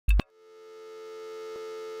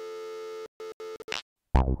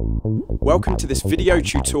Welcome to this video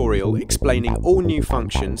tutorial explaining all new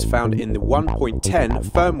functions found in the 1.10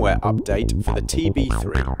 firmware update for the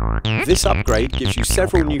TB-3. This upgrade gives you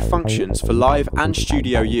several new functions for live and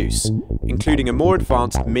studio use, including a more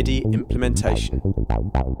advanced MIDI implementation.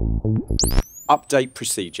 Update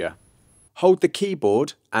procedure. Hold the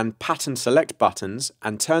keyboard and pattern select buttons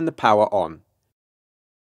and turn the power on.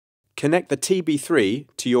 Connect the TB-3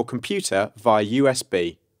 to your computer via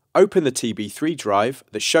USB. Open the TB-3 drive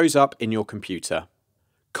that shows up in your computer.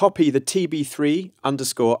 Copy the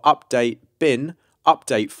TB3_update bin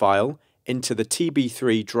update file into the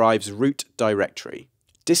TB3 drive's root directory.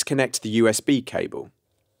 Disconnect the USB cable.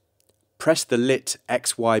 Press the lit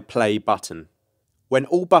XY play button. When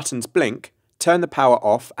all buttons blink, turn the power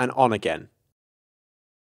off and on again.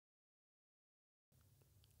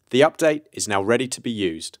 The update is now ready to be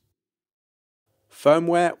used.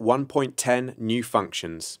 Firmware 1.10 new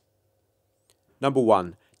functions. Number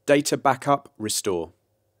 1. Data backup restore.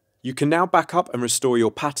 You can now back up and restore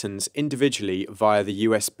your patterns individually via the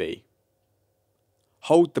USB.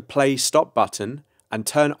 Hold the play stop button and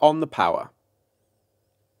turn on the power.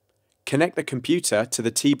 Connect the computer to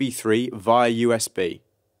the TB3 via USB.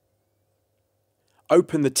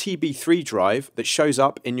 Open the TB3 drive that shows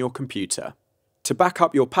up in your computer. To back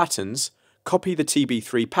up your patterns, copy the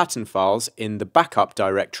TB3 pattern files in the backup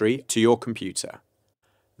directory to your computer.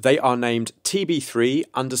 They are named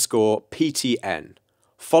TB3_PTN,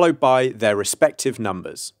 followed by their respective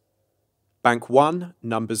numbers. Bank 1,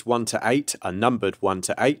 numbers 1 to 8 are numbered 1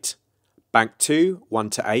 to 8. Bank 2, 1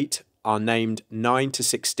 to 8 are named 9 to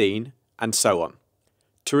 16, and so on.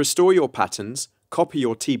 To restore your patterns, copy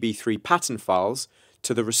your TB3 pattern files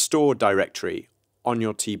to the restore directory on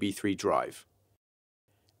your TB3 drive.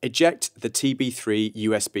 Eject the TB3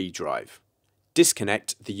 USB drive.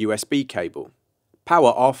 Disconnect the USB cable. Power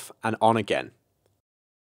off and on again.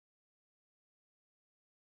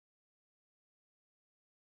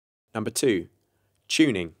 Number 2.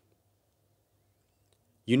 Tuning.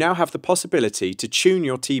 You now have the possibility to tune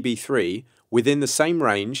your TB3 within the same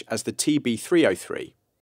range as the TB303.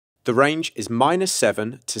 The range is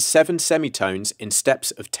 -7 to 7 semitones in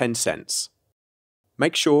steps of 10 cents.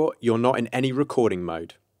 Make sure you're not in any recording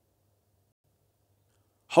mode.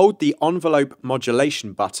 Hold the envelope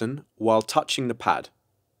modulation button while touching the pad.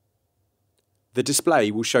 The display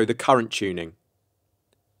will show the current tuning.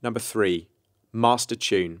 Number 3. Master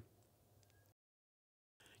tune.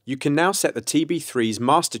 You can now set the TB3's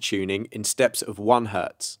master tuning in steps of 1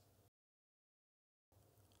 Hz.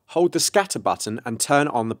 Hold the scatter button and turn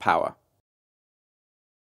on the power.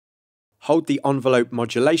 Hold the envelope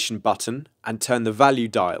modulation button and turn the value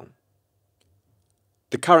dial.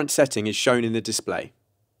 The current setting is shown in the display.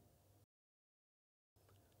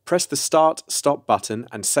 Press the Start/Stop button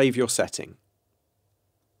and save your setting.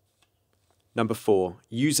 Number 4.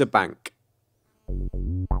 User bank.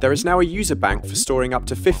 There is now a user bank for storing up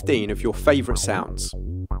to 15 of your favourite sounds.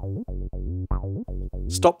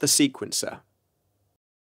 Stop the sequencer.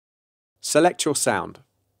 Select your sound.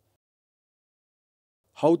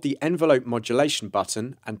 Hold the envelope modulation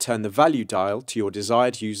button and turn the value dial to your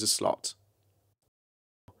desired user slot.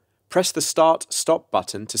 Press the Start/Stop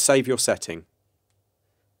button to save your setting.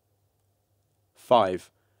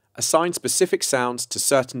 5. Assign specific sounds to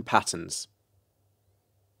certain patterns.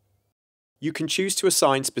 You can choose to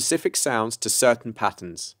assign specific sounds to certain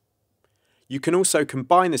patterns. You can also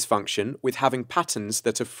combine this function with having patterns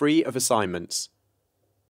that are free of assignments.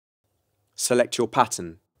 Select your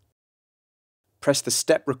pattern. Press the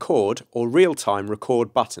Step Record or Real-Time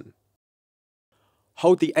Record button.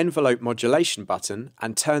 Hold the envelope modulation button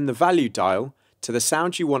and turn the value dial to the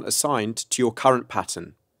sound you want assigned to your current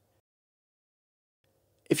pattern.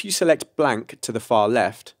 If you select blank to the far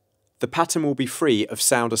left, the pattern will be free of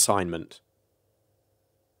sound assignment.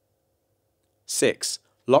 6.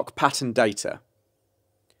 Lock pattern data.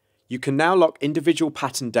 You can now lock individual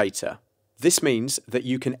pattern data. This means that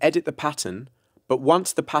you can edit the pattern, but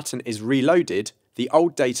once the pattern is reloaded, the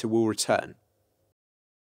old data will return.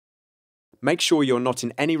 Make sure you're not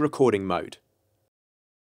in any recording mode.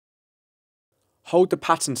 Hold the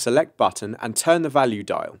pattern select button and turn the value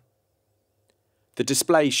dial. The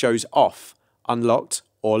display shows off, unlocked,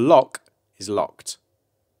 or lock is locked.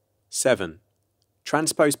 7.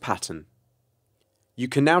 Transpose pattern. You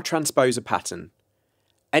can now transpose a pattern.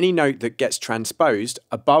 Any note that gets transposed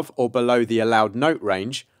above or below the allowed note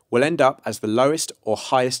range will end up as the lowest or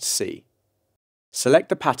highest C. Select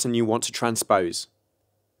the pattern you want to transpose.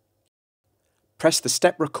 Press the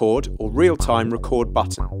Step Record or Real-Time Record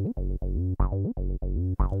button.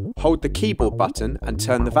 Hold the keyboard button and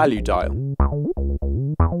turn the value dial.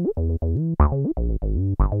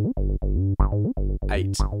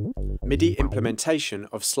 8. MIDI implementation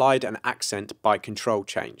of slide and accent by control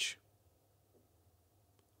change.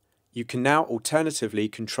 You can now alternatively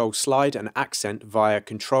control slide and accent via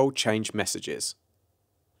control change messages.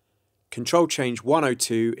 Control change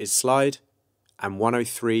 102 is slide and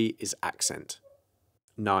 103 is accent.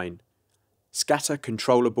 9. Scatter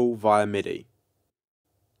controllable via MIDI.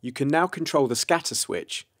 You can now control the scatter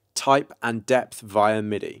switch, type and depth via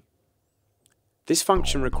MIDI. This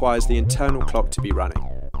function requires the internal clock to be running.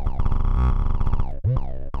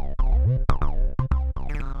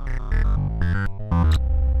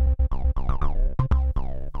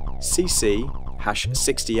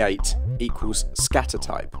 CC#68 equals scatter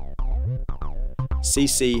type.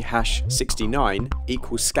 CC#69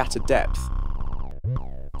 equals scatter depth.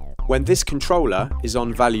 When this controller is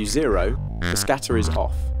on value 0, the scatter is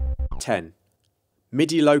off. 10.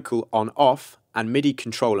 MIDI local on-off and MIDI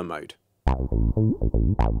controller mode.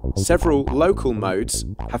 Several local modes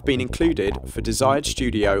have been included for desired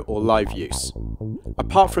studio or live use.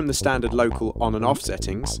 Apart from the standard local on and off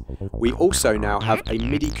settings, we also now have a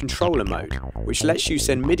MIDI controller mode, which lets you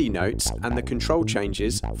send MIDI notes and the control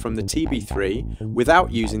changes from the TB-3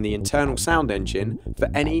 without using the internal sound engine for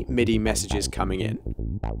any MIDI messages coming in.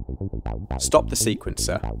 Stop the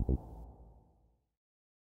sequencer.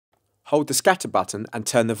 Hold the scatter button and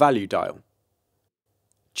turn the value dial.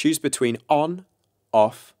 Choose between on,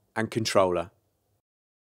 off and controller.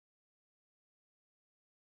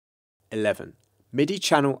 11. MIDI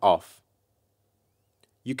channel off.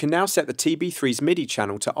 You can now set the TB-3's MIDI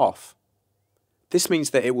channel to off. This means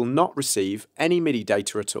that it will not receive any MIDI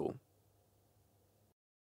data at all.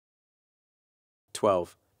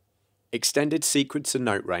 12. Extended sequencer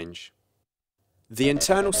note range. The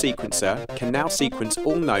internal sequencer can now sequence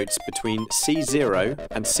all notes between C0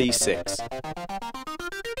 and C6.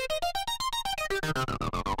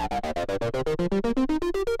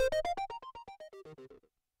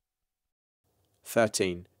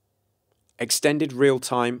 13. Extended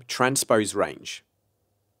real-time transpose range.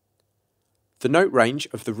 The note range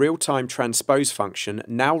of the real-time transpose function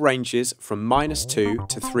now ranges from -2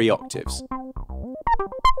 to 3 octaves.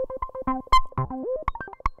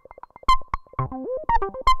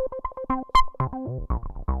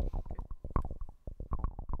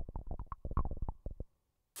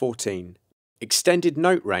 14. Extended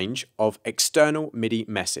note range of external MIDI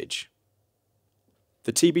message.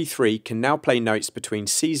 The TB-3 can now play notes between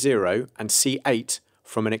C0 and C8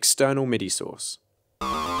 from an external MIDI source.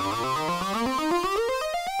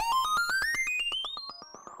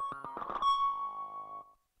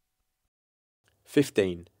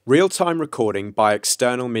 15. Real-time recording by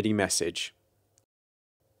external MIDI message.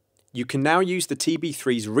 You can now use the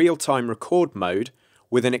TB-3's real-time record mode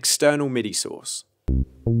with an external MIDI source.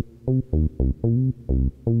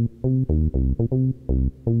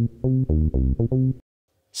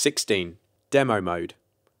 16. Demo mode.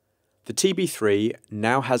 The TB-3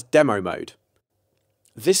 now has demo mode.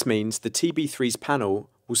 This means the TB-3's panel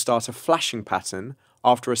will start a flashing pattern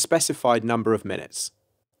after a specified number of minutes.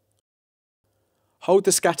 Hold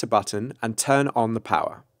the scatter button and turn on the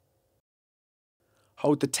power.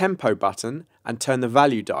 Hold the tempo button and turn the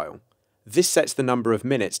value dial. This sets the number of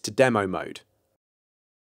minutes to demo mode.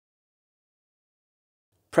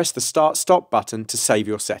 Press the start-stop button to save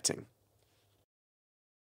your setting.